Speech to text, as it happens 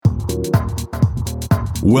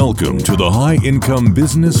Welcome to the High Income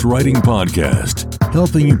Business Writing Podcast,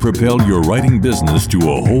 helping you propel your writing business to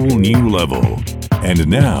a whole new level. And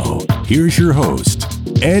now, here's your host,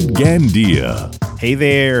 Ed Gandia. Hey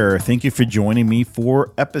there. Thank you for joining me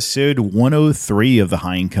for episode 103 of the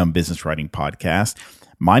High Income Business Writing Podcast.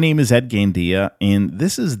 My name is Ed Gandia, and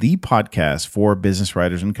this is the podcast for business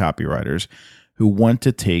writers and copywriters who want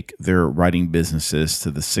to take their writing businesses to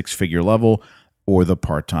the six-figure level or the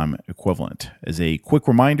part-time equivalent. As a quick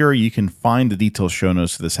reminder, you can find the detailed show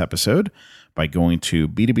notes of this episode by going to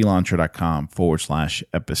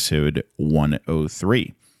b2blauncher.com/episode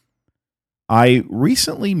 103. I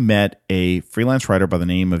recently met a freelance writer by the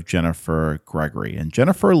name of Jennifer Gregory, and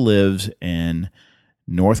Jennifer lives in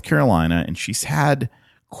North Carolina, and she's had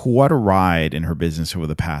quite a ride in her business over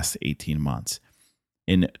the past 18 months.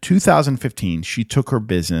 In 2015, she took her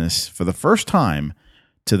business for the first time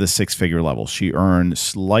to the six-figure level. She earned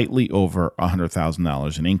slightly over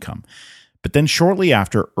 $100,000 in income. But then shortly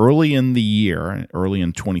after, early in the year, early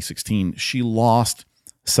in 2016, she lost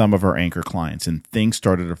some of her anchor clients and things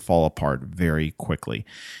started to fall apart very quickly.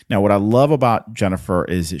 Now, what I love about Jennifer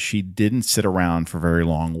is that she didn't sit around for very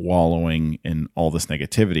long wallowing in all this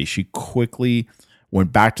negativity. She quickly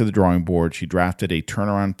went back to the drawing board. She drafted a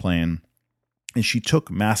turnaround plan, and she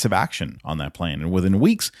took massive action on that plan. And within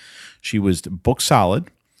weeks, she was book solid.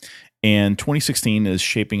 And 2016 is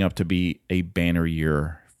shaping up to be a banner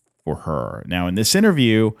year for her. Now, in this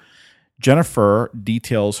interview, Jennifer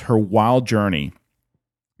details her wild journey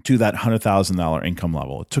to that $100,000 income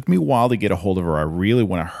level. It took me a while to get a hold of her.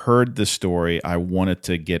 When I heard this story, I wanted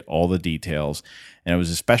to get all the details. And I was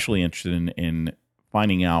especially interested in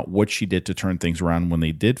finding out what she did to turn things around when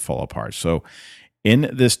they did fall apart. So in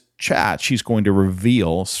this chat, she's going to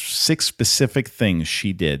reveal 6 specific things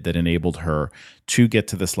she did that enabled her to get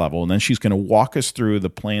to this level. And then she's going to walk us through the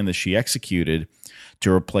plan that she executed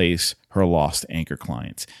to replace her lost anchor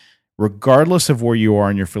clients. Regardless of where you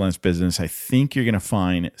are in your freelance business, I think you're going to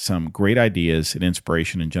find some great ideas and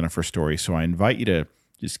inspiration in Jennifer's story. So I invite you to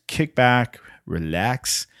just kick back,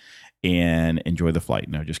 relax, and enjoy the flight.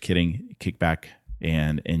 No, just kidding. Kick back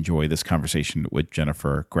and enjoy this conversation with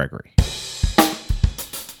Jennifer Gregory.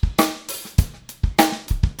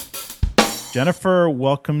 Jennifer,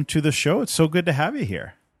 welcome to the show. It's so good to have you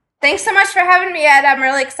here. Thanks so much for having me, Ed. I'm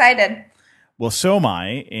really excited. Well, so am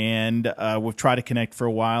I, and we've tried to connect for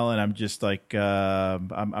a while, and I'm just like,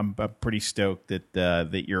 I'm pretty stoked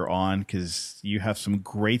that you're on because you have some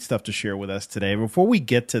great stuff to share with us today. Before we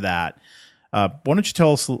get to that, why don't you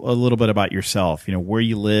tell us a little bit about yourself? You know, where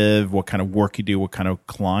you live, what kind of work you do, what kind of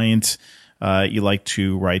clients you like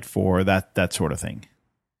to write for, that sort of thing.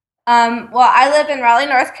 Well, I live in Raleigh,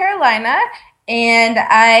 North Carolina, and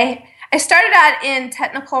I started out in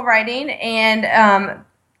technical writing, and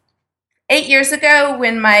 8 years ago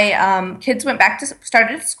when my kids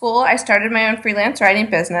started school, I started my own freelance writing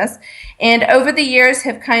business, and over the years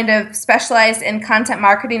have kind of specialized in content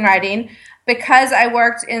marketing writing. Because I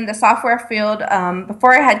worked in the software field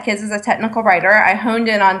before I had kids as a technical writer, I honed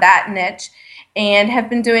in on that niche and have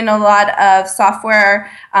been doing a lot of software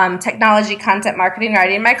technology content marketing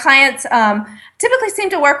writing. My clients typically seem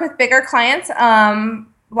to work with bigger clients. A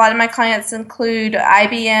lot of my clients include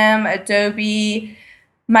IBM, Adobe,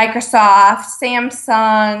 Microsoft,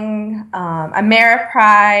 Samsung,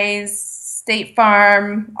 Ameriprise, State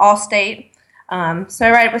Farm, Allstate. So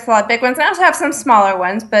I write with a lot of big ones. I also have some smaller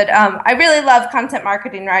ones, but I really love content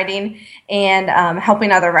marketing writing and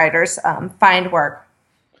helping other writers find work.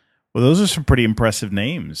 Well, those are some pretty impressive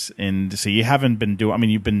names. And so you haven't been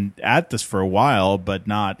you've been at this for a while, but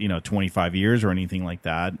not, 25 years or anything like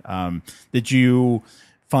that. Did you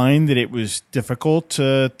find that it was difficult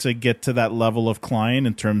to get to that level of client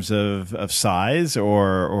in terms of size,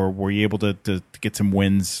 or were you able to get some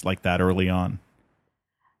wins like that early on?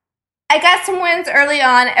 I got some wins early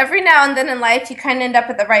on. Every now and then in life, you kind of end up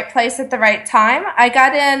at the right place at the right time. I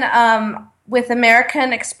got in with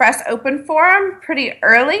American Express Open Forum pretty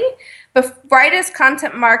early, but right as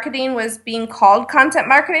content marketing was being called content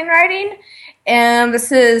marketing writing, and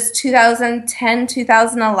this is 2010,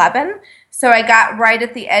 2011. So I got right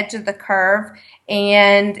at the edge of the curve,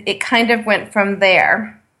 and it kind of went from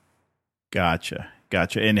there. Gotcha.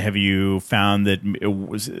 And have you found that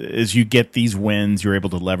as you get these wins, you're able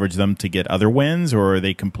to leverage them to get other wins, or are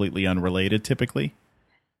they completely unrelated typically?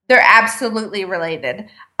 They're absolutely related.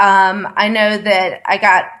 I know that I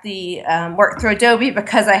got the work through Adobe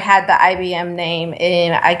because I had the IBM name,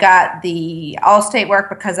 and I got the Allstate work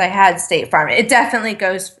because I had State Farm. It definitely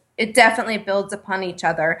goes it definitely builds upon each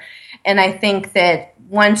other. And I think that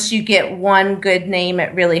once you get one good name,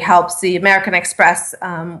 it really helps. The American Express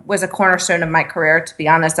was a cornerstone of my career, to be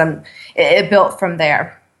honest. It built from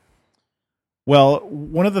there. Well,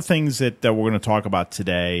 one of the things that we're going to talk about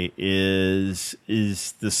today is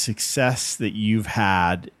the success that you've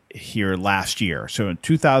had here last year. So in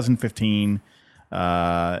 2015,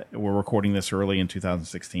 we're recording this early in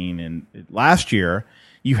 2016, and last year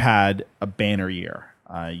you had a banner year.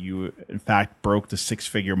 You, in fact, broke the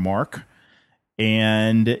six-figure mark,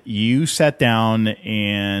 and you sat down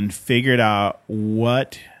and figured out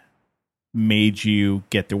what made you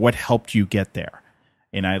get there, what helped you get there.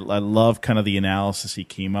 And I love kind of the analysis he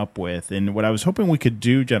came up with. And what I was hoping we could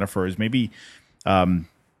do, Jennifer, is maybe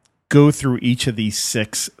go through each of these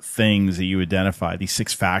six things that you identified, these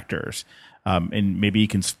six factors, and maybe you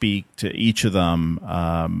can speak to each of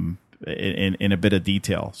them in a bit of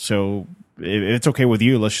detail. So if it's okay with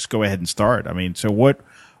you, let's just go ahead and start. I mean, so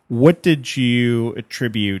what did you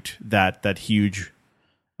attribute that huge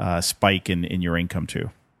spike in your income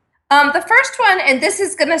to? The first one, and this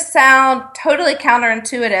is going to sound totally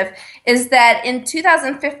counterintuitive, is that in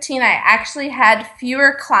 2015, I actually had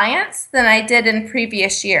fewer clients than I did in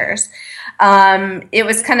previous years. It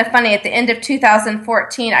was kind of funny. At the end of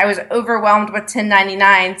 2014, I was overwhelmed with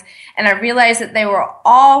 1099s, and I realized that they were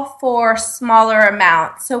all for smaller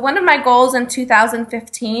amounts. So one of my goals in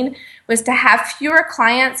 2015 was to have fewer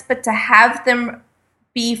clients, but to have them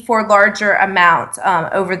be for larger amounts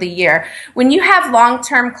over the year. When you have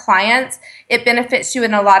long-term clients, it benefits you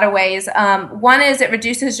in a lot of ways. One is it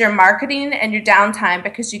reduces your marketing and your downtime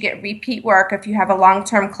because you get repeat work if you have a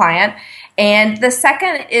long-term client. And the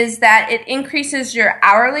second is that it increases your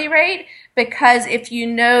hourly rate, because if you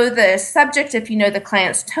know the subject, if you know the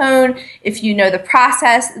client's tone, if you know the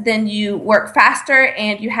process, then you work faster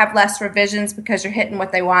and you have less revisions because you're hitting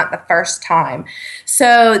what they want the first time.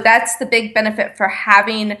 So that's the big benefit for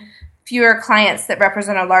having fewer clients that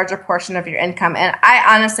represent a larger portion of your income. And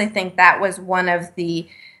I honestly think that was one of the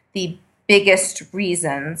biggest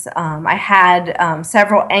reasons. I had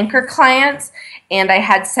several anchor clients, and I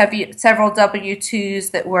had several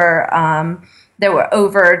W-2s that were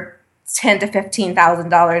over $10,000 to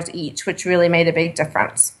 $15,000 each, which really made a big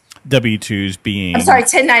difference. W-2s being... I'm sorry,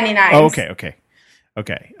 1099s. Oh,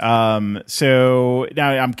 okay. So now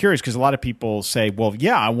I'm curious, because a lot of people say, well,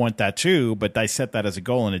 yeah, I want that too, but I set that as a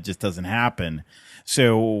goal and it just doesn't happen.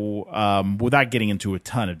 So without getting into a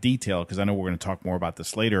ton of detail, because I know we're going to talk more about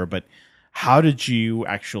this later, but how did you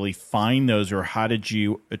actually find those, or how did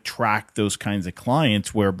you attract those kinds of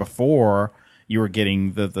clients where before you were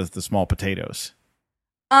getting the small potatoes?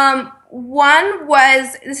 One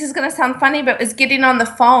was, this is going to sound funny, but it was getting on the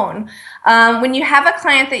phone. When you have a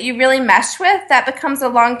client that you really mesh with, that becomes a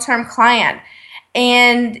long-term client.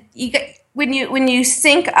 And when you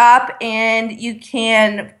sync up and you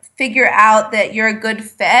can figure out that you're a good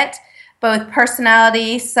fit, both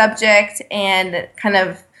personality, subject, and kind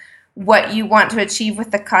of what you want to achieve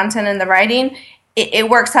with the content and the writing, it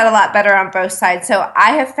works out a lot better on both sides. So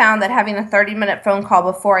I have found that having a 30-minute phone call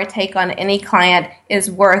before I take on any client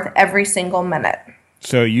is worth every single minute.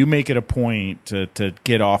 So you make it a point to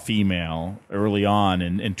get off email early on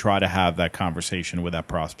and try to have that conversation with that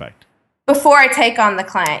prospect. Before I take on the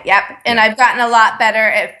client, yep. And I've gotten a lot better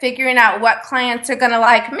at figuring out what clients are going to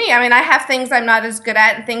like me. I mean, I have things I'm not as good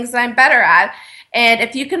at and things that I'm better at. And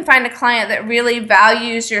if you can find a client that really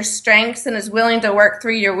values your strengths and is willing to work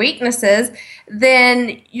through your weaknesses,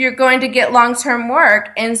 then you're going to get long-term work.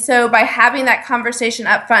 And so by having that conversation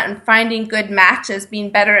up front and finding good matches, being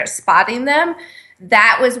better at spotting them,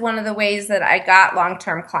 that was one of the ways that I got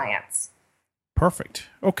long-term clients. Perfect.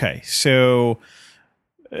 Okay. So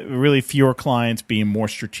really fewer clients, being more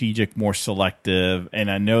strategic, more selective. And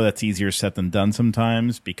I know that's easier said than done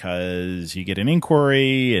sometimes, because you get an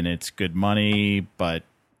inquiry and it's good money, but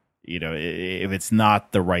if it's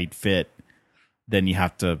not the right fit, then you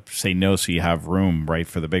have to say no so you have room, right,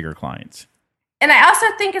 for the bigger clients. And I also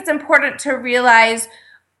think it's important to realize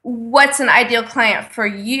what's an ideal client for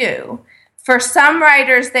you. For some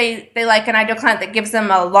writers, they like an ideal client that gives them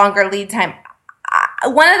a longer lead time.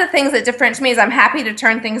 One of the things that differentiates me is I'm happy to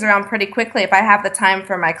turn things around pretty quickly if I have the time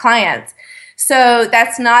for my clients. So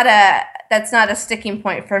that's not a sticking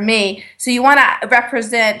point for me. So you want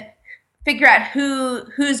to figure out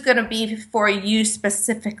who's going to be for you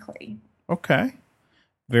specifically. Okay,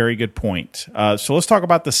 very good point. So let's talk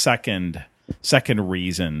about the second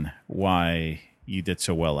reason why you did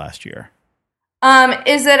so well last year.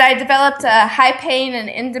 Is that I developed a high-paying and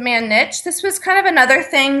in-demand niche. This was kind of another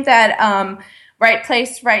thing that right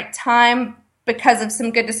place, right time because of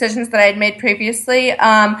some good decisions that I had made previously.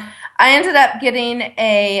 I ended up getting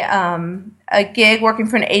a gig working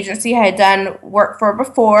for an agency I had done work for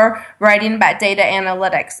before, writing about data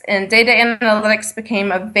analytics. And data analytics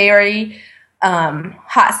became a very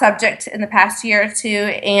hot subject in the past year or two,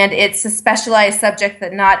 and it's a specialized subject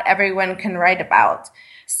that not everyone can write about.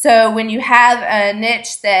 So when you have a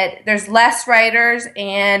niche that there's less writers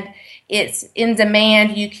and it's in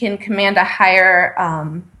demand, you can command a higher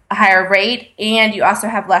rate, and you also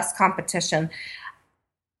have less competition.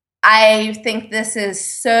 I think this is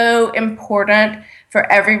so important for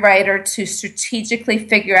every writer to strategically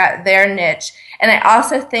figure out their niche. And I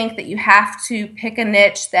also think that you have to pick a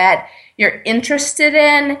niche that you're interested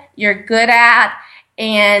in, you're good at,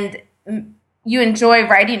 and you enjoy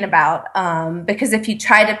writing about. Because if you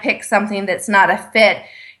try to pick something that's not a fit,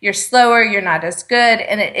 you're slower, you're not as good,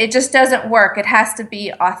 and it just doesn't work. It has to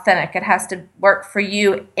be authentic. It has to work for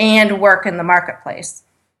you and work in the marketplace.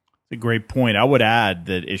 A great point. I would add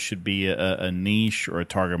that it should be a niche or a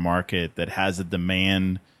target market that has a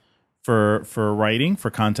demand for writing, for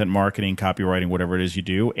content marketing, copywriting, whatever it is you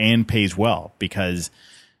do, and pays well. Because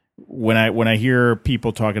when I hear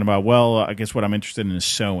people talking about, well, I guess what I'm interested in is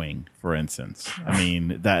sewing, for instance. I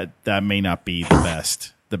mean, that may not be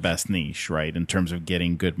the best niche, right, in terms of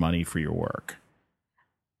getting good money for your work.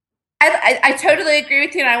 I totally agree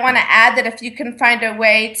with you, and I want to add that if you can find a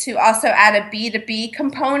way to also add a B2B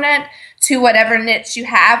component to whatever niche you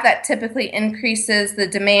have, that typically increases the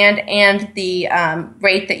demand and the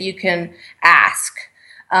rate that you can ask.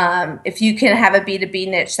 If you can have a B2B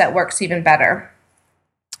niche, that works even better.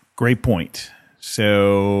 Great point.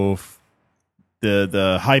 So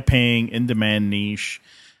the high-paying, in-demand niche.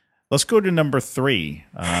 Let's go to number 3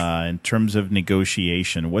 in terms of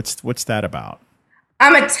negotiation. What's that about?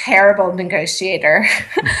 I'm a terrible negotiator.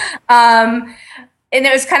 And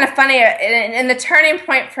it was kind of funny. And the turning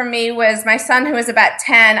point for me was my son, who was about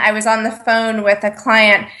 10. I was on the phone with a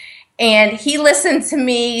client, and he listened to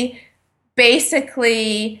me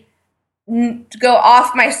basically go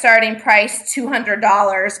off my starting price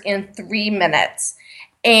 $200 in 3 minutes.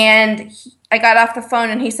 And I got off the phone,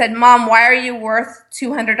 and he said, "Mom, why are you worth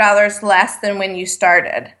 $200 less than when you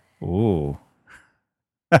started?" Ooh.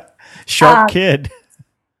 Sharp kid.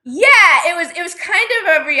 Yeah, it was kind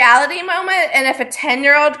of a reality moment, and if a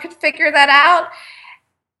 10-year-old could figure that out,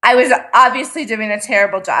 I was obviously doing a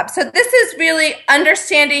terrible job. So this is really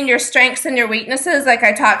understanding your strengths and your weaknesses, like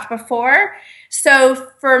I talked before. So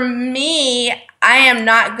for me, I am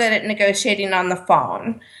not good at negotiating on the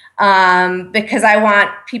phone because I want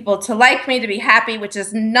people to like me, to be happy, which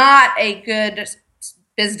is not a good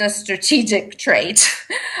business strategic trait.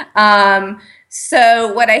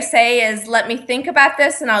 So what I say is, let me think about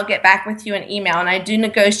this and I'll get back with you in email. And I do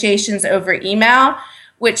negotiations over email,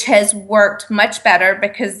 which has worked much better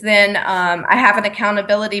because then I have an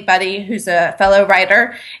accountability buddy who's a fellow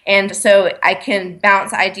writer. And so I can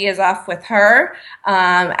bounce ideas off with her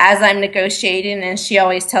as I'm negotiating, and she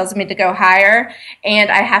always tells me to go higher.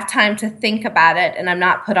 And I have time to think about it, and I'm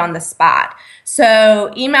not put on the spot.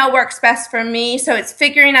 So email works best for me. So it's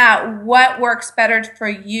figuring out what works better for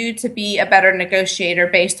you to be a better negotiator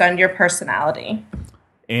based on your personality.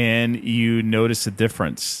 And you notice a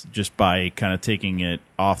difference just by kind of taking it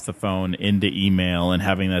off the phone into email and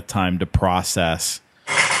having that time to process,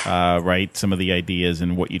 right, some of the ideas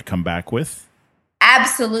and what you'd come back with?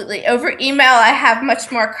 Absolutely. Over email, I have much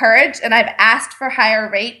more courage, and I've asked for higher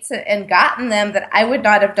rates and gotten them that I would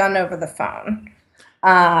not have done over the phone.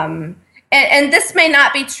 And this may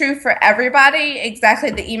not be true for everybody,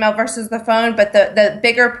 exactly the email versus the phone, but the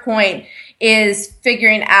bigger point is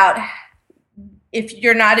figuring out, if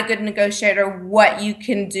you're not a good negotiator, what you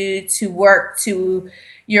can do to work to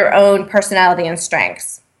your own personality and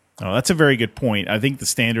strengths. Oh, that's a very good point. I think the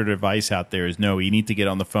standard advice out there is no, you need to get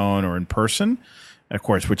on the phone or in person, of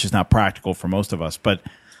course, which is not practical for most of us. But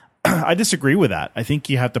I disagree with that. I think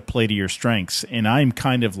you have to play to your strengths. And I'm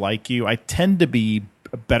kind of like you. I tend to be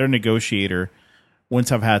a better negotiator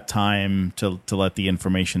once I've had time to let the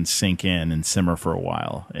information sink in and simmer for a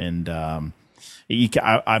while. And I'm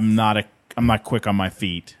not quick on my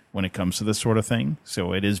feet when it comes to this sort of thing.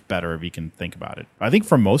 So it is better if you can think about it. I think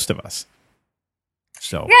for most of us.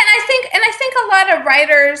 So yeah, and I think a lot of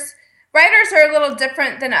writers are a little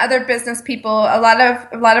different than other business people. A lot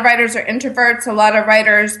of writers are introverts. A lot of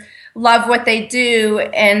writers love what they do,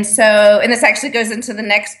 and this actually goes into the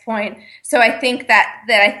next point. So I think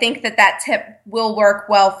that tip will work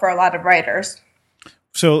well for a lot of writers.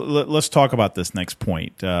 So let's talk about this next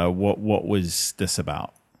point. What was this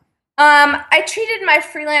about? I treated my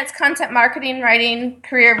freelance content marketing writing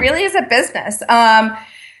career really as a business.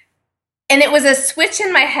 And it was a switch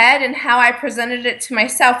in my head and how I presented it to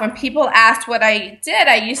myself. When people asked what I did,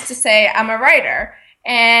 I used to say, I'm a writer.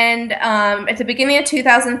 And at the beginning of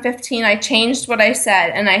 2015, I changed what I said,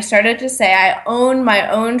 and I started to say I own my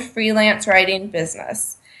own freelance writing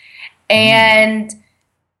business. And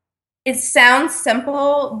it sounds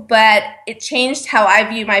simple, but it changed how I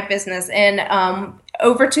view my business. And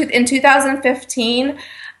in 2015,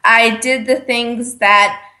 I did the things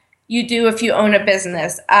that you do if you own a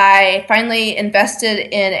business. I finally invested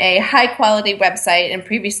in a high-quality website, and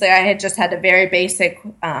previously I had just had a very basic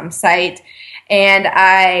site. And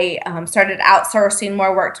I started outsourcing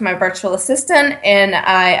more work to my virtual assistant, and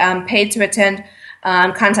I paid to attend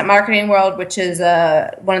Content Marketing World, which is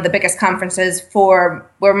one of the biggest conferences for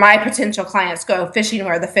where my potential clients go fishing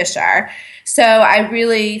where the fish are. So I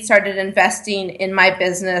really started investing in my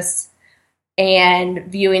business and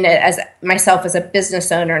viewing it as myself as a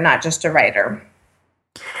business owner, not just a writer.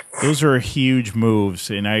 Those are huge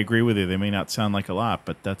moves, and I agree with you. They may not sound like a lot,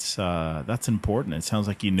 but that's important. It sounds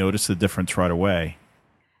like you noticed the difference right away.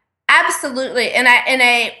 Absolutely, and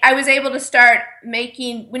I was able to start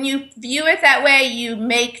making. When you view it that way, you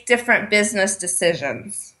make different business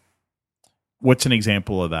decisions. What's an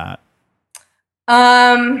example of that?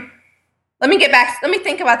 Let me get back. Let me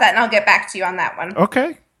think about that, and I'll get back to you on that one.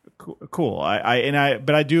 Okay, cool.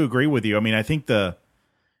 But I do agree with you. I mean, I think that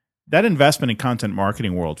investment in Content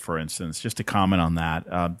Marketing World, for instance, just to comment on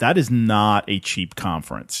that, that is not a cheap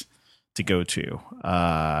conference to go to.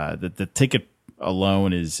 The ticket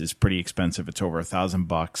alone is pretty expensive. It's over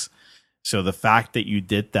 $1,000. So the fact that you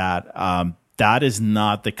did that, that is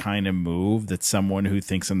not the kind of move that someone who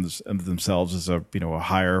thinks of themselves as a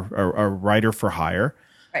writer for hire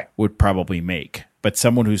would probably make. But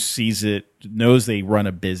someone who sees it, knows they run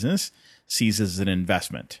a business, sees it as an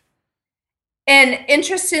investment. And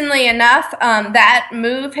interestingly enough, that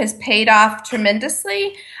move has paid off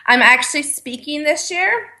tremendously. I'm actually speaking this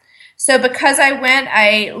year. So because I went,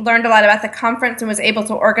 I learned a lot about the conference and was able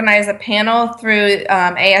to organize a panel through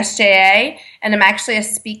ASJA, and I'm actually a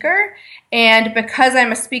speaker. And because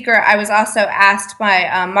I'm a speaker, I was also asked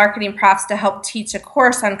by marketing profs to help teach a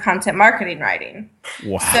course on content marketing writing.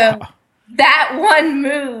 Wow. So that one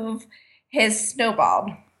move has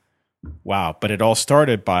snowballed. Wow. But it all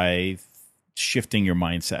started by shifting your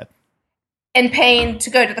mindset and paying to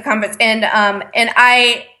go to the conference. And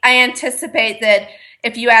I anticipate that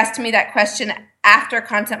if you asked me that question after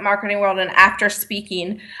Content Marketing World and after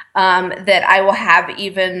speaking, that I will have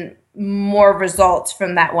even more results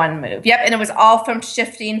from that one move. Yep, and it was all from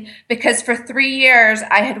shifting, because for 3 years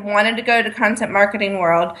I had wanted to go to Content Marketing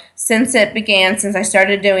World since it began, since I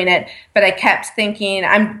started doing it, but I kept thinking,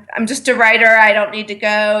 I'm just a writer, I don't need to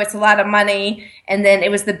go, it's a lot of money. And then it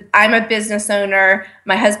was I'm a business owner,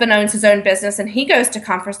 my husband owns his own business and he goes to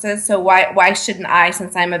conferences, so why shouldn't I,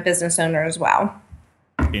 since I'm a business owner as well?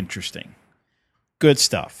 Interesting. Good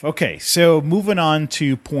stuff. Okay, so moving on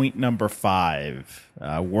to point number 5,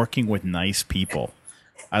 working with nice people.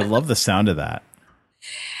 I love the sound of that.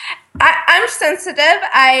 I'm sensitive.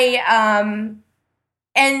 And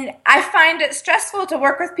I find it stressful to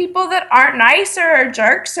work with people that aren't nice or are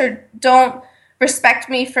jerks or don't respect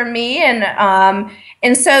me for me.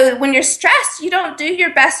 And so when you're stressed, you don't do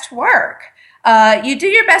your best work. You do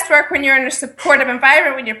your best work when you're in a supportive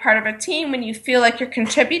environment, when you're part of a team, when you feel like you're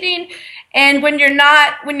contributing, and when you're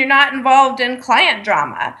not involved in client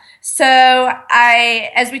drama. So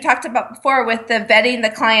as we talked about before with the vetting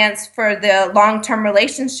the clients for the long-term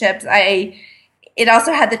relationships, it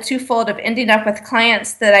also had the twofold of ending up with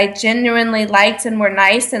clients that I genuinely liked and were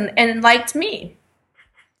nice and liked me.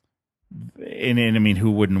 And I mean,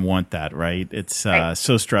 who wouldn't want that, right? It's right.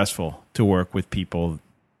 So stressful to work with people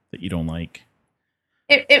that you don't like.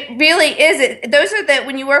 It really is. Those are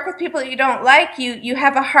when you work with people that you don't like, you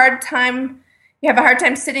have a hard time. You have a hard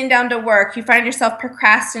time sitting down to work. You find yourself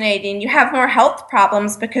procrastinating. You have more health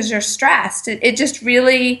problems because you're stressed. It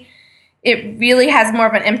really has more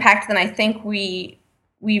of an impact than I think we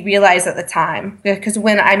realize at the time. Because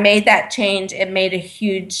when I made that change, it made a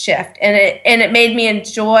huge shift, and it made me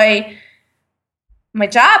enjoy my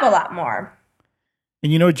job a lot more.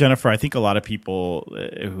 And you know, Jennifer, I think a lot of people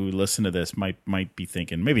who listen to this might be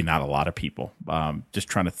thinking, maybe not a lot of people, just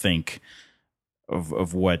trying to think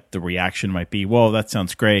of what the reaction might be. Well, that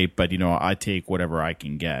sounds great, but I take whatever I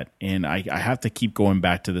can get. And I have to keep going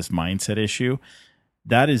back to this mindset issue.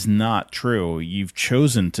 That is not true. You've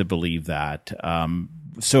chosen to believe that.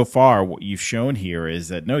 So far, what you've shown here is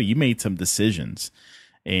that, no, you made some decisions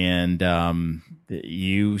and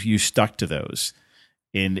you stuck to those.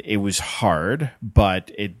 and it was hard,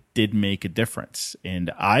 but it did make a difference.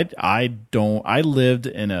 And I lived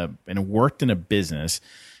worked in a business.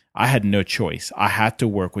 I had no choice. I had to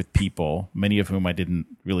work with people, many of whom I didn't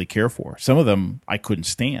really care for. Some of them I couldn't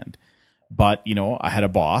stand. But, I had a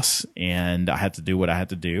boss and I had to do what I had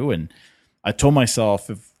to do. And I told myself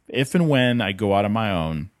if and when I go out on my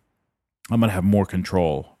own, I'm going to have more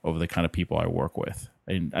control over the kind of people I work with.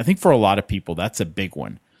 And I think for a lot of people, that's a big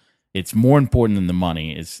one. It's more important than the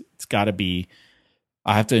money. It's got to be,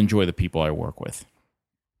 I have to enjoy the people I work with.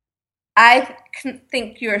 I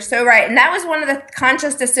think you're so right. And that was one of the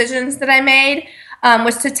conscious decisions that I made,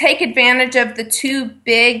 was to take advantage of the two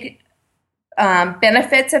big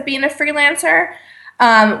benefits of being a freelancer,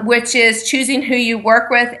 which is choosing who you work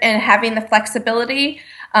with and having the flexibility.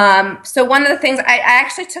 So one of the things, I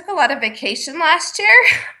actually took a lot of vacation last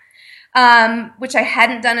year, which I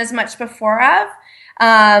hadn't done as much before of.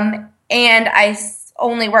 And I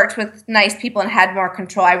only worked with nice people and had more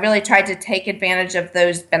control. I really tried to take advantage of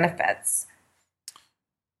those benefits.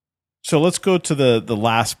 So let's go to the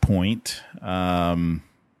last point that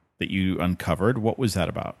you uncovered. What was that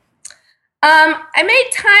about? I made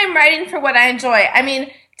time writing for what I enjoy. I mean,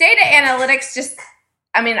 data analytics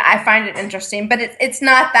I find it interesting, but it's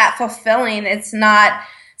not that fulfilling. It's not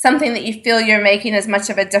something that you feel you're making as much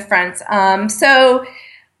of a difference. So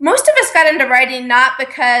most of us got into writing not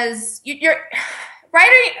because being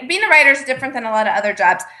a writer is different than a lot of other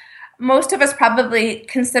jobs. Most of us probably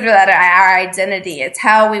consider that our identity. It's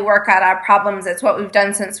how we work out our problems. It's what we've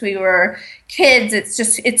done since we were kids.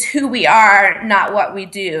 It's who we are, not what we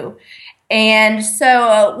do. And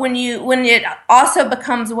so when it also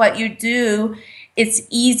becomes what you do, it's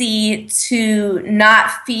easy to not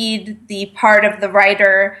feed the part of the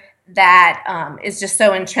writer that is just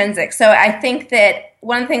so intrinsic. So I think that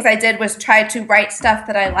one of the things I did was try to write stuff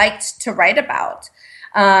that I liked to write about.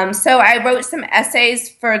 So I wrote some essays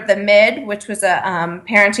for The Mid, which was a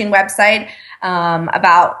parenting website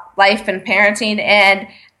about life and parenting, and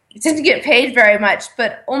it didn't get paid very much,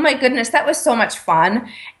 but oh my goodness, that was so much fun.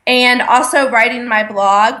 And also writing my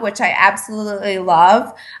blog, which I absolutely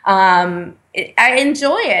love. I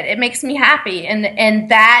enjoy it. It makes me happy. And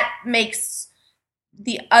that makes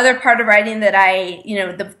the other part of writing that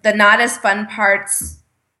the not as fun parts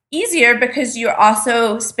easier, because you're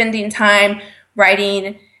also spending time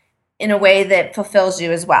writing in a way that fulfills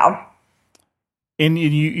you as well. And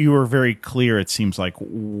you were very clear, it seems like,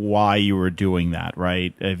 why you were doing that,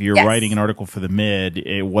 right? If you're Yes. writing an article for The Mid,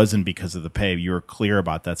 it wasn't because of the pay. You were clear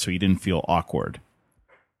about that, so you didn't feel awkward.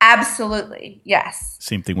 Absolutely, yes.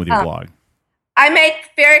 Same thing with your blog. I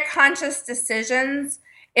make very conscious decisions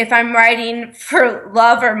if I'm writing for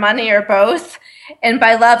love or money or both. And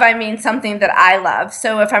by love, I mean something that I love.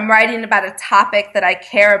 So if I'm writing about a topic that I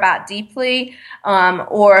care about deeply,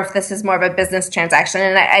 or if this is more of a business transaction,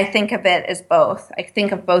 and I think of it as both. I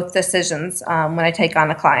think of both decisions when I take on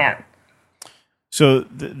a client. So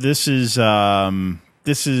this is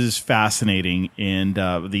fascinating,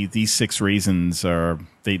 and these 6 reasons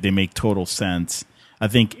they make total sense. I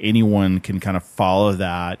think anyone can kind of follow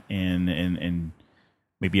that and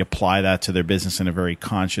maybe apply that to their business in a very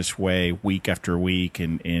conscious way, week after week,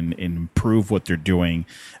 and improve what they're doing.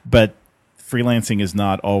 But freelancing is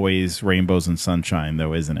not always rainbows and sunshine,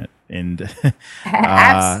 though, isn't it? And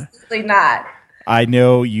Absolutely not. I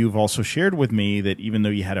know you've also shared with me that even though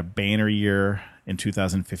you had a banner year in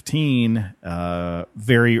 2015,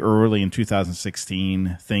 very early in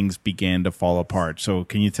 2016, things began to fall apart. So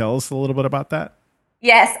can you tell us a little bit about that?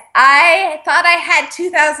 Yes, I thought I had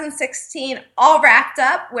 2016 all wrapped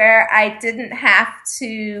up where I didn't have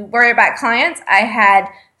to worry about clients. I had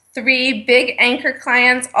 3 big anchor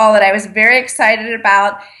clients, all that I was very excited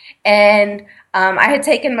about. And I had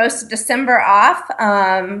taken most of December off,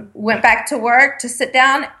 went back to work to sit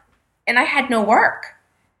down, and I had no work.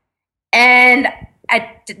 And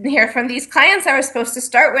I didn't hear from these clients I was supposed to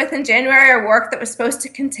start with in January, or work that was supposed to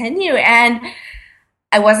continue. And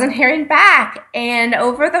I wasn't hearing back. And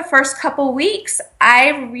over the first couple weeks, I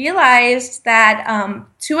realized that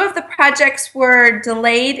 2 of the projects were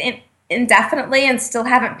delayed indefinitely and still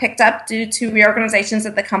haven't picked up due to reorganizations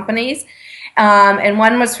at the companies. And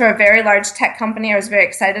one was for a very large tech company I was very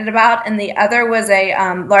excited about. And the other was a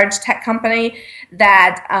large tech company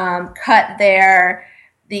that cut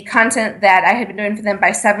the content that I had been doing for them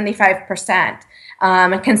by 75%.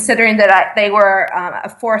 And considering that they were a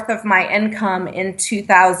fourth of my income in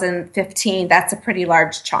 2015, that's a pretty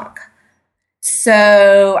large chunk.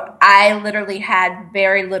 So I literally had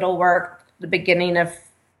very little work at the beginning of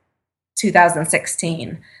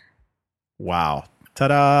 2016. Wow.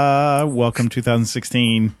 Ta-da! Welcome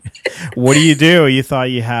 2016. What do? You thought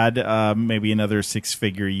you had maybe another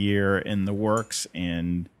 6-figure year in the works,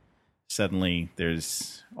 and suddenly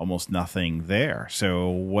there's almost nothing there. So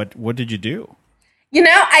what did you do?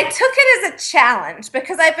 I took it as a challenge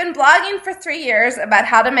because I've been blogging for 3 years about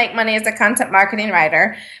how to make money as a content marketing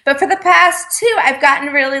writer. But for the past 2, I've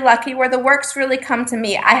gotten really lucky where the work's really come to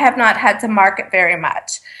me. I have not had to market very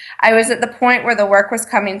much. I was at the point where the work was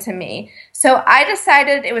coming to me. So I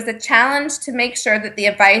decided it was a challenge to make sure that the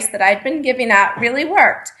advice that I'd been giving out really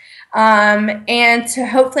worked. And to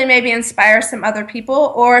hopefully maybe inspire some other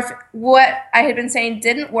people, or if what I had been saying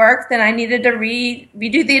didn't work, then I needed to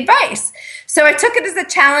redo the advice. So I took it as a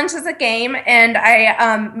challenge, as a game, and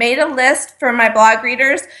I made a list for my blog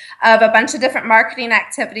readers of a bunch of different marketing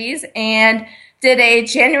activities and did a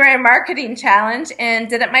January marketing challenge and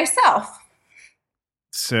did it myself.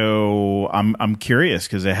 So I'm curious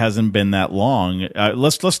because it hasn't been that long.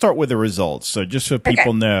 Let's start with the results. So just so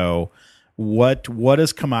people know. What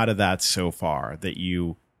has come out of that so far that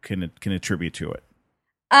you can attribute to it?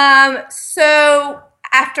 So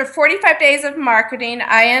after 45 days of marketing,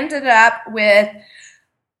 I ended up with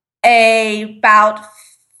about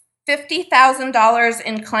 $50,000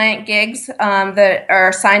 in client gigs that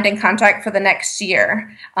are signed in contract for the next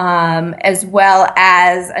year, as well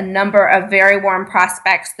as a number of very warm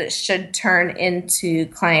prospects that should turn into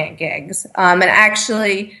client gigs. And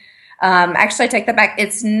actually, I take that back.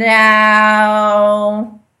 It's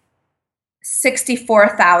now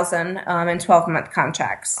 64,000 in 12-month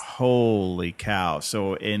contracts. Holy cow.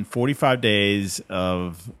 So in 45 days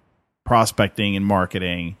of prospecting and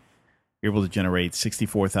marketing, you're able to generate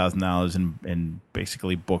 $64,000 in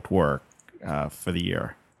basically booked work for the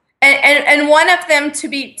year. And one of them, to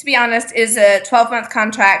be honest, is a 12-month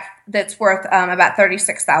contract that's worth about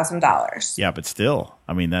 $36,000. Yeah, but still,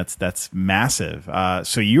 I mean, that's massive.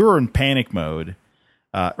 So you were in panic mode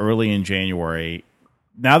early in January.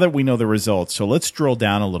 Now that we know the results, so let's drill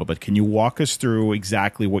down a little bit. Can you walk us through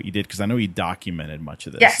exactly what you did? Because I know you documented much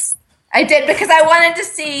of this. Yes, I did, because I wanted to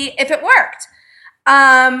see if it worked.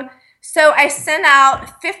 So I sent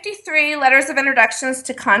out 53 letters of introductions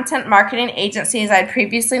to content marketing agencies I'd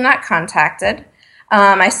previously not contacted.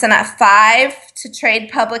 I sent out 5 to trade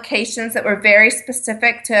publications that were very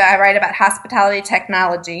specific to, I write about hospitality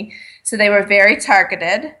technology, so they were very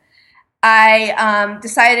targeted. I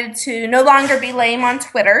decided to no longer be lame on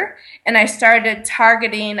Twitter, and I started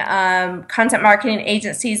targeting content marketing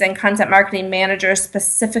agencies and content marketing managers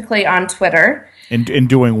specifically on Twitter. And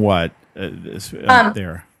doing what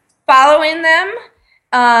there? Following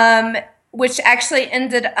them, which actually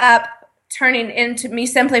ended up turning into me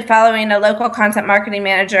simply following a local content marketing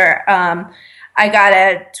manager. I got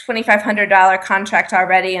a $2,500 contract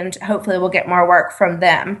already, and hopefully we'll get more work from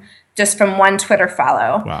them just from one Twitter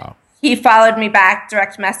follow. Wow. He followed me back,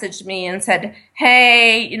 direct messaged me and said,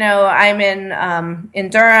 hey, I'm in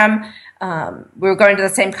Durham. We're going to the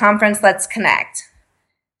same conference. Let's connect.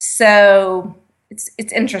 So it's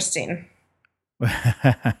interesting.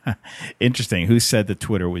 Interesting. Who said that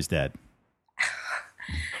Twitter was dead?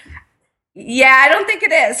 Yeah, I don't think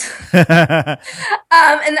it is.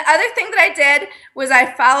 And the other thing that I did was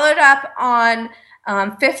I followed up on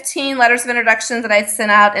 15 letters of introductions that I'd sent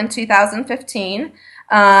out in 2015.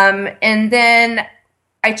 And then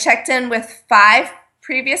I checked in with 5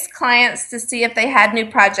 previous clients to see if they had new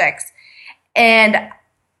projects. And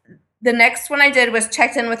the next one I did was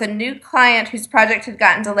checked in with a new client whose project had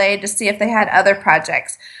gotten delayed to see if they had other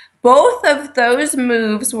projects. Both of those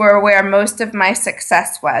moves were where most of my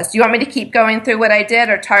success was. Do you want me to keep going through what I did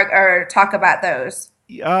or talk about those?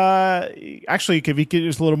 Actually, if you could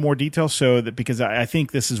use a little more detail, so that because I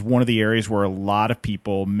think this is one of the areas where a lot of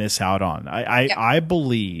people miss out on. I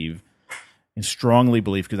believe and strongly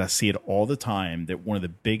believe, because I see it all the time, that one of the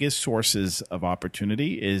biggest sources of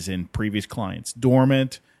opportunity is in previous clients,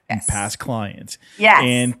 dormant and past clients. Yes.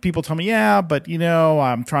 And people tell me, yeah, but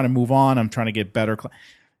I'm trying to move on. I'm trying to get better.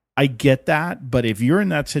 I get that, but if you're in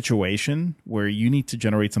that situation where you need to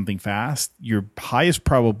generate something fast, your highest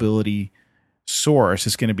probability source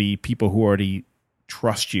is going to be people who already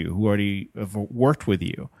trust you, who already have worked with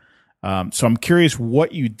you. So I'm curious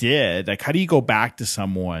what you did. Like, how do you go back to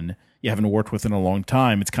someone you haven't worked with in a long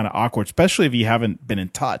time? It's kind of awkward, especially if you haven't been in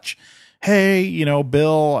touch. Hey,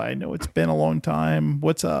 Bill, I know it's been a long time.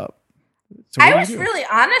 What's up? So I was really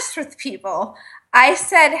honest with people. I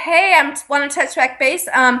said, hey, I want to touch back base.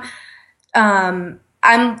 I'm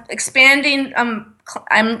expanding.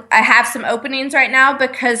 I have some openings right now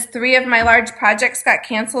because 3 of my large projects got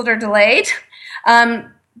canceled or delayed.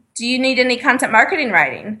 do you need any content marketing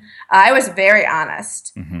writing? I was very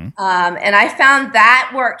honest. And I found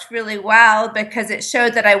that worked really well because it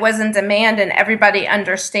showed that I was in demand and everybody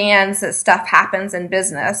understands that stuff happens in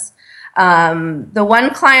business. The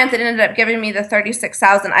one client that ended up giving me the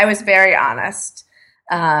 $36,000, I was very honest.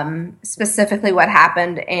 Specifically what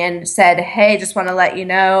happened, and said, hey, just want to let you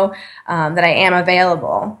know that I am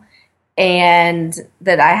available and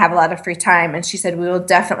that I have a lot of free time. And she said, we will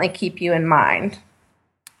definitely keep you in mind.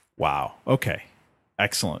 Wow. Okay.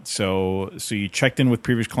 Excellent. So you checked in with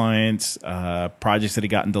previous clients, projects that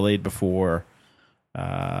had gotten delayed before.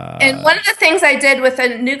 And one of the things I did with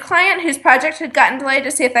a new client whose project had gotten delayed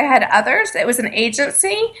to see if they had others, it was an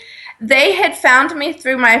agency. They had found me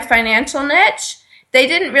through my financial niche. They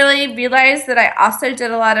didn't really realize that I also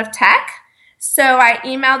did a lot of tech. So I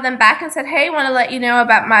emailed them back and said, hey, I want to let you know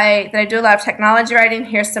about that I do a lot of technology writing.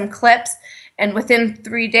 Here's some clips. And within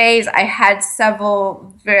 3 days, I had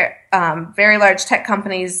several very large tech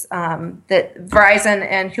companies that Verizon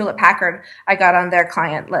and Hewlett-Packard, I got on their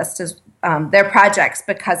client list as their projects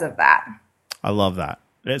because of that. I love that.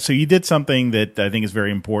 So you did something that I think is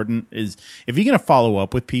very important, is if you're going to follow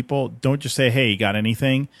up with people, don't just say, hey, you got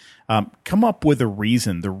anything? Come up with a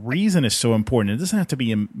reason. The reason is so important. It doesn't have to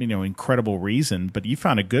be incredible reason, but you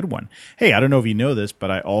found a good one. Hey, I don't know if you know this,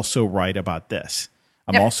 but I also write about this.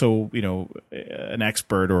 I'm also, an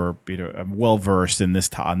expert, or I'm well versed in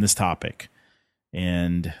on this topic.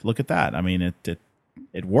 And look at that. I mean,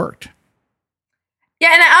 it worked.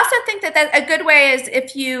 Yeah, and I also think that a good way is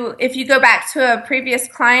if you go back to a previous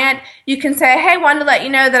client, you can say, hey, wanted to let you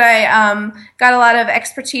know that I got a lot of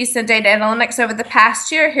expertise in data analytics over the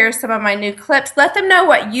past year. Here's some of my new clips. Let them know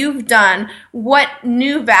what you've done, what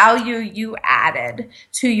new value you added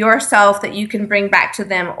to yourself that you can bring back to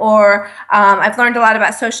them. Or I've learned a lot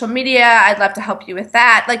about social media. I'd love to help you with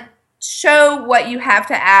that. Like, show what you have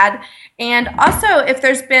to add. And also, if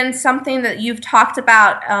there's been something that you've talked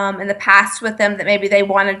about in the past with them that maybe they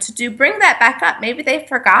wanted to do, bring that back up. Maybe they've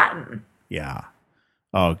forgotten. Yeah.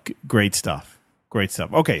 Oh, great stuff. Great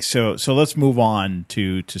stuff. Okay, so let's move on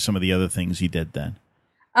to some of the other things you did then.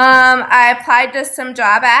 I applied to some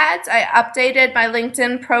job ads. I updated my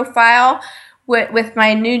LinkedIn profile with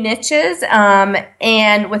my new niches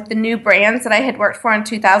and with the new brands that I had worked for in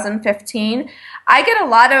 2015. I get a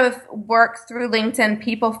lot of work through LinkedIn,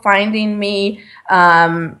 people finding me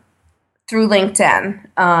through LinkedIn.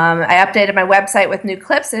 I updated my website with new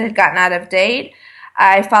clips that had gotten out of date.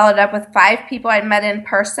 I followed up with 5 people I met in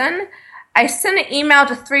person. I sent an email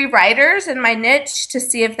to 3 writers in my niche to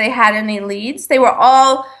see if they had any leads. They were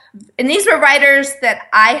all, and these were writers that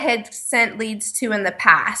I had sent leads to in the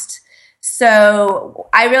past. So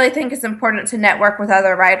I really think it's important to network with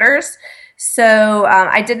other writers. So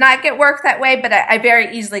I did not get work that way, but I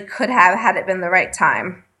very easily could have had it been the right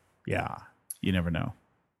time. Yeah, you never know.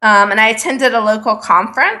 And I attended a local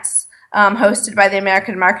conference hosted by the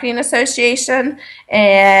American Marketing Association,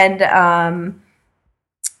 and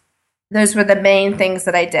those were the main things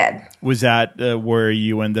that I did. Was that where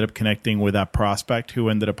you ended up connecting with that prospect who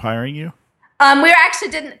ended up hiring you? We actually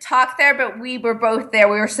didn't talk there, but we were both there.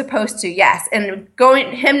 We were supposed to, yes. And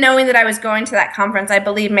him knowing that I was going to that conference, I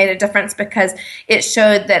believe, made a difference because it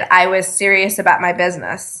showed that I was serious about my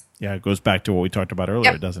business. Yeah, it goes back to what we talked about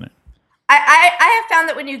earlier, doesn't it? I have found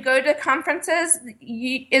that when you go to conferences,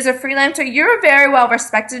 as a freelancer, you're very well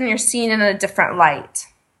respected and you're seen in a different light.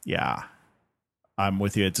 Yeah, I'm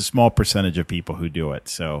with you. It's a small percentage of people who do it.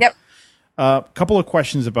 So. Yep. A couple of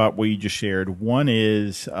questions about what you just shared. One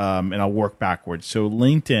is, and I'll work backwards. So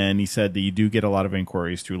LinkedIn, he said that you do get a lot of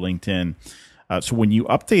inquiries through LinkedIn. So when you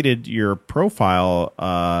updated your profile,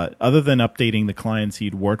 other than updating the clients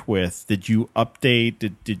you'd worked with, did you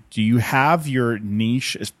update, do you have your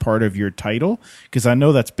niche as part of your title? Because I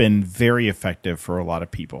know that's been very effective for a lot of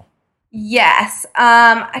people. Yes.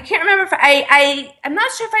 I can't remember if I'm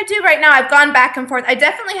not sure if I do right now. I've gone back and forth. I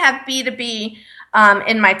definitely have B2B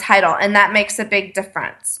in my title, and that makes a big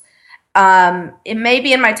difference. It may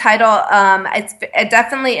be in my title. It's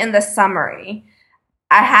definitely in the summary.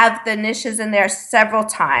 I have the niches in there several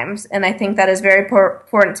times, and I think that is very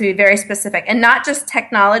important to be very specific. And not just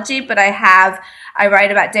technology, but I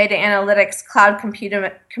write about data analytics, cloud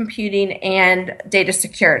computing, and data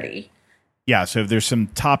security. Yeah, so if there's some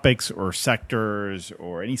topics or sectors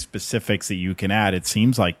or any specifics that you can add, it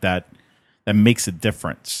seems like that makes a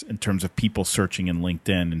difference in terms of people searching in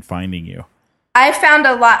LinkedIn and finding you.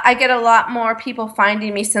 I get a lot more people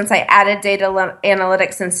finding me since I added data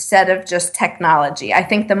analytics instead of just technology. I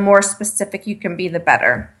think the more specific you can be, the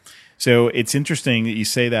better. So it's interesting that you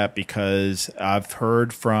say that because I've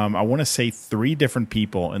heard from, I want to say 3 different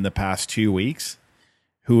people in the past 2 weeks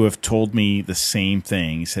who have told me the same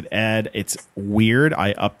thing. He said, Ed, it's weird.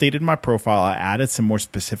 I updated my profile. I added some more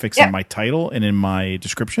specifics in my title and in my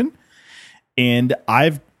description. And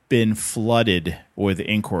I've been flooded with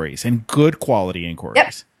inquiries and good quality inquiries.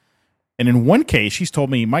 Yep. And in one case, she's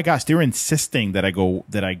told me, my gosh, they're insisting that I go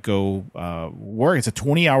work. It's a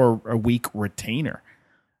 20-hour a week retainer.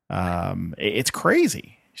 It's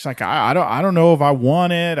crazy. She's like, I don't know if I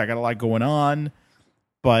want it. I got a lot going on,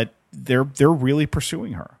 but they're really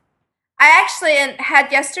pursuing her. I actually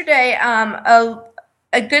had yesterday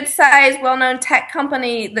a good sized, well-known tech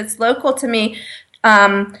company that's local to me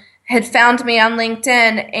had found me on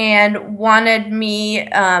LinkedIn and wanted me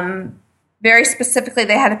very specifically.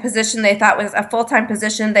 They had a position they thought was a full-time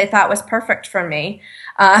position they thought was perfect for me,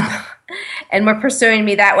 and were pursuing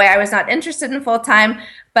me that way. I was not interested in full-time,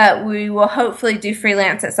 but we will hopefully do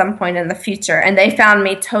freelance at some point in the future. And they found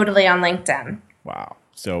me totally on LinkedIn. Wow.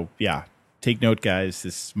 So, yeah, take note, guys.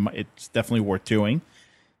 It's definitely worth doing.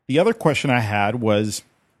 The other question I had was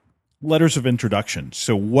letters of introduction.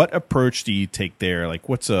 So what approach do you take there? Like,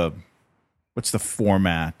 what's the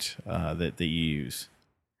format that you use?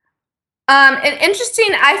 And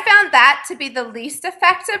interesting, I found that to be the least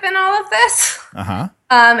effective in all of this.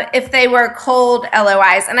 If they were cold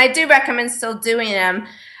LOIs. And I do recommend still doing them,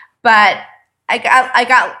 but I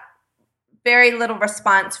got very little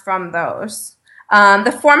response from those.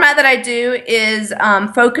 The format that I do is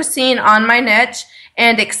focusing on my niche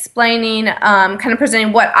and explaining, kind of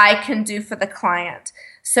presenting what I can do for the client.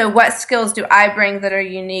 So what skills do I bring that are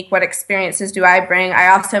unique? What experiences do I bring? I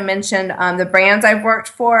also mentioned the brands I've worked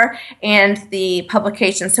for and the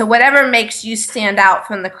publications. So whatever makes you stand out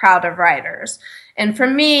from the crowd of writers. And for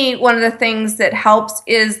me, one of the things that helps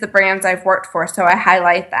is the brands I've worked for. So I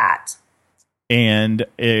highlight that. And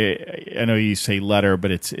I know you say letter,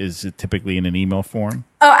 but is it typically in an email form?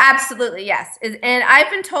 Oh, absolutely, yes. And I've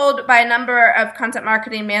been told by a number of content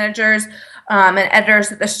marketing managers and editors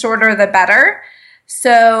that the shorter the better.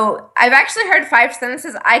 So I've actually heard 5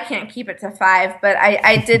 sentences. I can't keep it to 5, but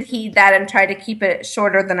I did heed that and try to keep it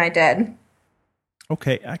shorter than I did.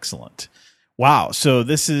 Okay, excellent. Wow, so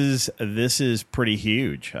this is pretty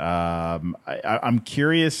huge. I'm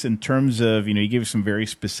curious in terms of, you gave some very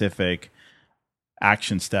specific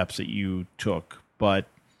action steps that you took, but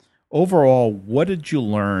overall, what did you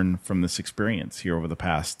learn from this experience here over the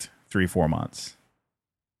past 3-4 months?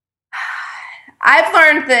 I've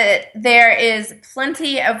learned that there is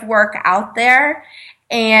plenty of work out there,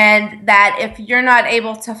 and that if you're not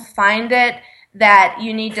able to find it, that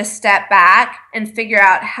you need to step back and figure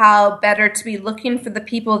out how better to be looking for the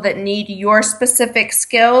people that need your specific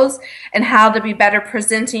skills and how to be better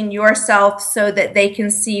presenting yourself so that they can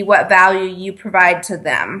see what value you provide to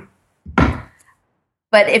them.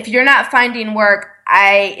 But if you're not finding work,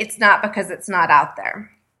 it's not because it's not out there.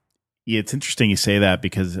 Yeah, it's interesting you say that,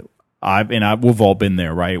 because we've all been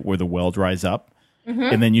there, right? Where the well dries up,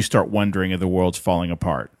 and then you start wondering if the world's falling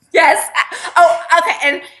apart. Yes. Oh,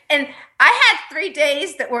 okay. And I had 3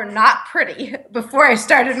 days that were not pretty before I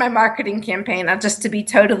started my marketing campaign, just to be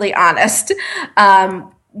totally honest,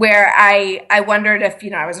 where I wondered if,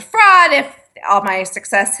 I was a fraud, if all my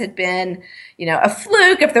success had been, a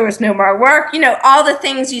fluke, if there was no more work, all the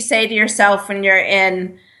things you say to yourself when you're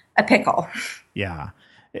in a pickle. Yeah.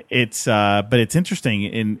 But it's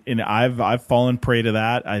interesting, and I've fallen prey to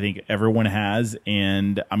that. I think everyone has,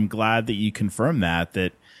 and I'm glad that you confirmed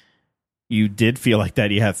that you did feel like that.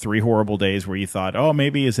 You had 3 horrible days where you thought, oh,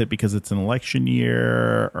 maybe is it because it's an election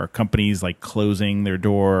year, or companies like closing their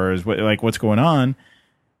doors, what's going on?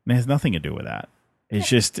 And it has nothing to do with that. It's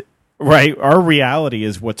just, right, our reality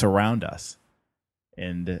is what's around us,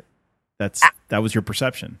 and that was your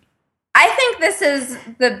perception. I think this is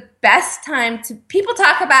the best time to, people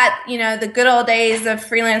talk about, the good old days of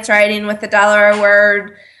freelance writing with the $1 a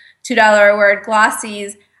word, $2 a word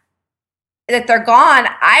glossies, that they're gone.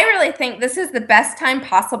 I really think this is the best time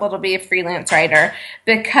possible to be a freelance writer,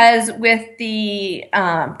 because with the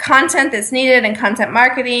content that's needed in content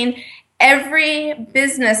marketing, every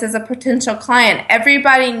business is a potential client.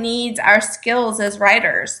 Everybody needs our skills as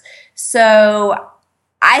writers. So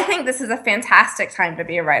I think this is a fantastic time to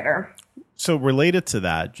be a writer. So related to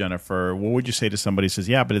that, Jennifer, what would you say to somebody who says,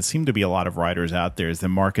 yeah, but it seemed to be a lot of writers out there? Is the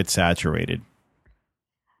market saturated?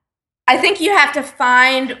 I think you have to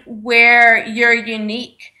find where you're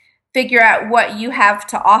unique, figure out what you have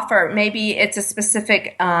to offer. Maybe it's a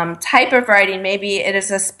specific type of writing. Maybe it is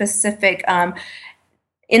a specific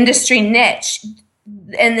industry niche.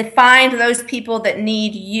 and find those people that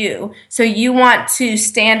need you. So you want to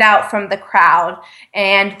stand out from the crowd.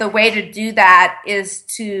 And the way to do that is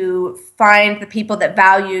to find the people that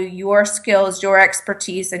value your skills, your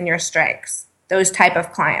expertise, and your strengths, those type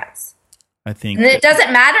of clients. I think. And it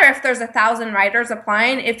doesn't matter if there's 1,000 writers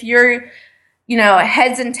applying. If your,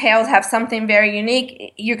 heads and tails have something very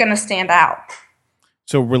unique, you're going to stand out.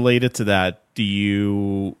 So related to that, do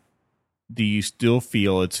you still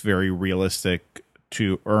feel it's very realistic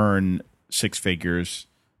to earn six figures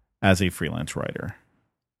as a freelance writer?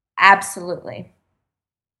 Absolutely.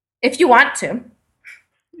 If you want to.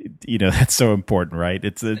 That's so important, right?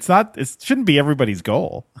 It shouldn't be everybody's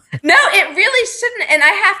goal. No, it really shouldn't. And I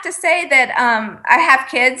have to say that I have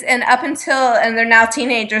kids, and they're now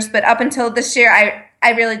teenagers, but up until this year,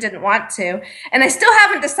 I really didn't want to. And I still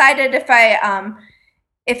haven't decided if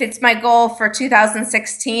it's my goal for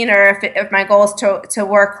 2016 or if my goal is to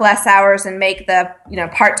work less hours and make the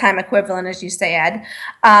part-time equivalent, as you say, Ed.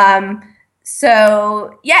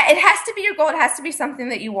 So yeah, it has to be your goal. It has to be something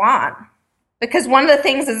that you want, because one of the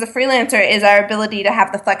things as a freelancer is our ability to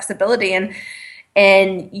have the flexibility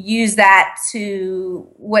and use that to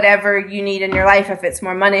whatever you need in your life. If it's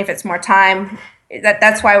more money, if it's more time,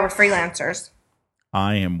 that's why we're freelancers.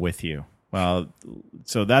 I am with you. Well,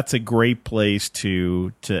 so that's a great place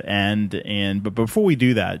to end. But before we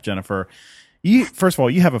do that, Jennifer, first of all,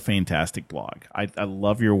 you have a fantastic blog. I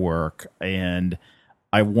love your work, and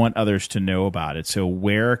I want others to know about it. So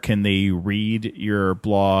where can they read your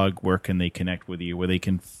blog? Where can they connect with you?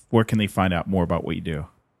 Where can they find out more about what you do?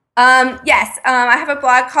 Yes, I have a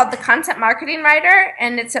blog called The Content Marketing Writer,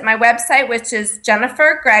 and it's at my website, which is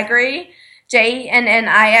Jennifer Gregory,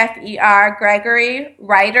 JENNIFER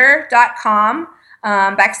GregoryWriter.com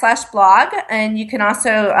 /blog. And you can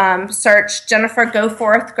also search Jennifer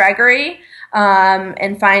Goforth Gregory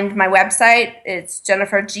and find my website. It's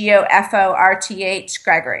Jennifer GOFORTH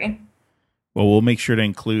Gregory. Well, we'll make sure to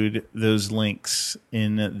include those links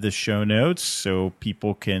in the show notes so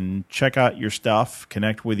people can check out your stuff,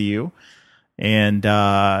 connect with you. And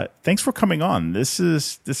thanks for coming on. This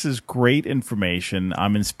is great information.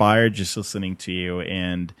 I'm inspired just listening to you,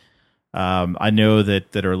 and I know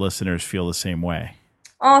that our listeners feel the same way.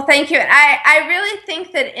 Oh, thank you. I really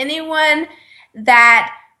think that anyone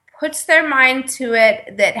that puts their mind to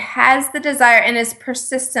it, that has the desire and is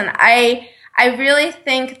persistent, I really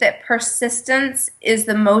think that persistence is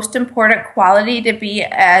the most important quality to be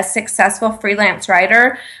a successful freelance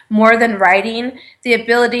writer, more than writing. The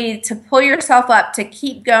ability to pull yourself up, to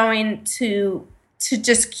keep going, to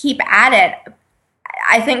just keep at it.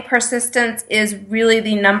 I think persistence is really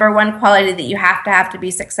the number one quality that you have to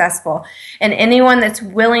be successful. And anyone that's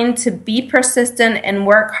willing to be persistent and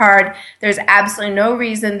work hard, there's absolutely no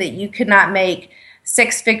reason that you could not make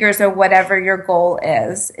six figures or whatever your goal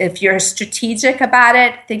is. If you're strategic about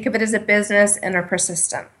it, think of it as a business, and are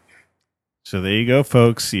persistent. So there you go,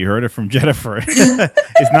 folks. You heard it from Jennifer.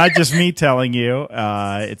 It's not just me telling you.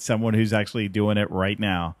 It's someone who's actually doing it right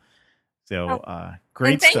now. So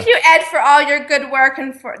great and thank stuff. you, Ed, for all your good work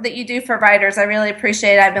and that you do for writers. I really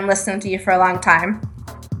appreciate it. I've been listening to you for a long time.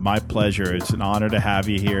 My pleasure. It's an honor to have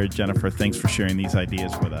you here, Jennifer. Thanks for sharing these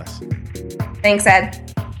ideas with us. Thanks,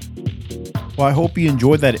 Ed. Well, I hope you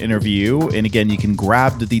enjoyed that interview. And again, you can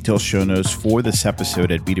grab the detailed show notes for this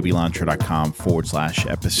episode at b2blauncher.com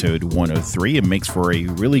 /episode 103. It makes for a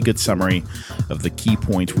really good summary of the key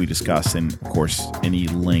points we discussed, and of course, any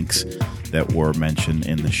links that were mentioned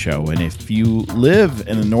in the show. And if you live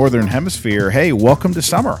in the Northern Hemisphere, hey, welcome to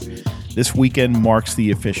summer. This weekend marks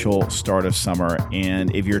the official start of summer,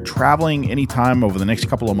 and if you're traveling anytime over the next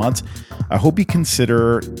couple of months, I hope you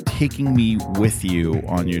consider taking me with you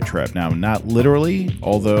on your trip. Now, not literally,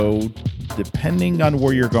 although depending on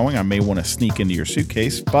where you're going, I may want to sneak into your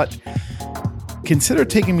suitcase, but consider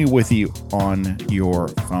taking me with you on your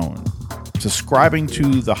phone. Subscribing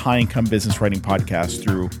to the High Income Business Writing Podcast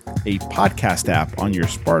through a podcast app on your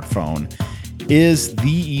smartphone is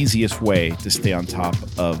the easiest way to stay on top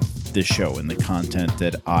of this show and the content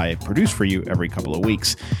that I produce for you every couple of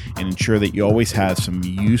weeks, and ensure that you always have some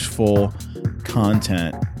useful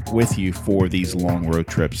content with you for these long road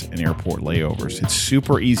trips and airport layovers. It's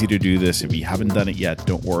super easy to do this. If you haven't done it yet,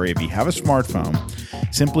 don't worry. If you have a smartphone,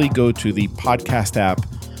 simply go to the podcast app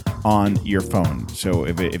on your phone. So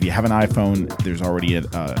if you have an iPhone, there's already an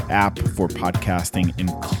app for podcasting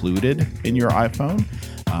included in your iPhone.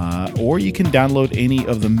 Or you can download any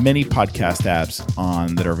of the many podcast apps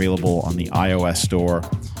that are available on the iOS store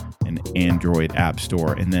and Android app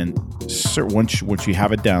store. And then once you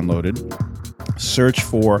have it downloaded, search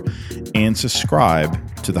for and subscribe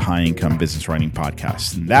to the High Income Business Writing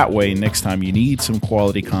Podcast. And that way, next time you need some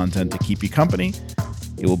quality content to keep you company,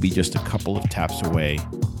 it will be just a couple of taps away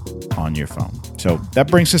on your phone. So that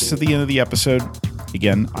brings us to the end of the episode.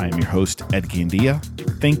 Again, I am your host, Ed Gandia.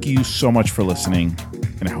 Thank you so much for listening,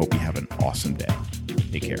 and I hope you have an awesome day.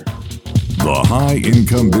 Take care. The High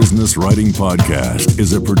Income Business Writing Podcast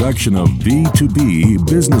is a production of B2B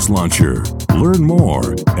Business Launcher. Learn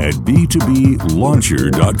more at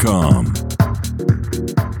b2blauncher.com.